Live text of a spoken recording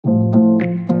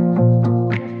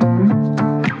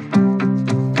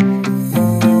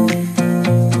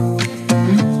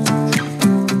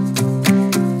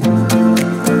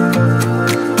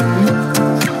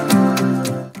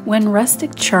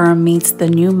rustic charm meets the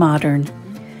new modern,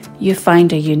 you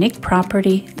find a unique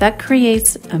property that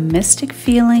creates a mystic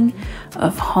feeling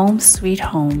of home sweet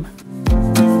home.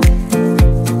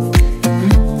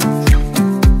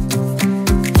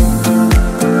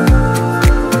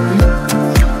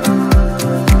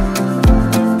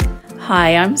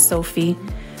 Hi, I'm Sophie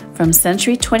from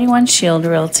Century 21 Shield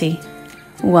Realty.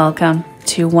 Welcome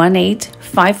to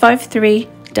 18553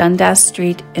 Dundas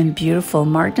Street in beautiful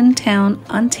Martintown,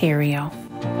 Ontario.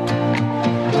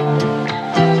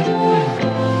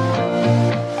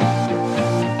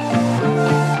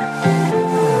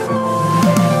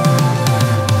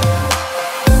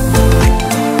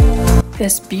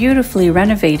 This beautifully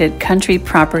renovated country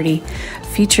property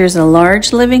features a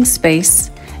large living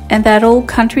space and that old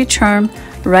country charm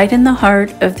right in the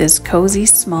heart of this cozy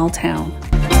small town.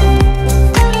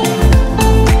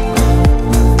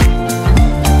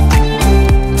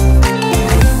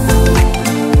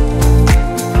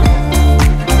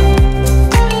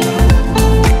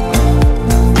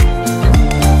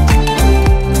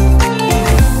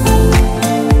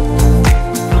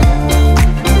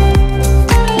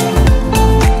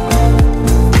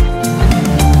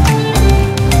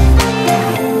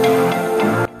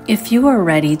 If you are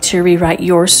ready to rewrite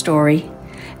your story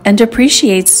and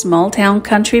appreciate small-town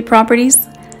country properties,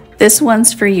 this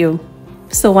one's for you.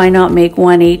 So why not make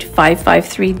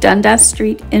 18553 Dundas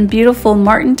Street in beautiful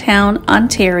Martintown,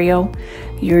 Ontario,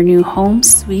 your new home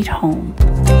sweet home.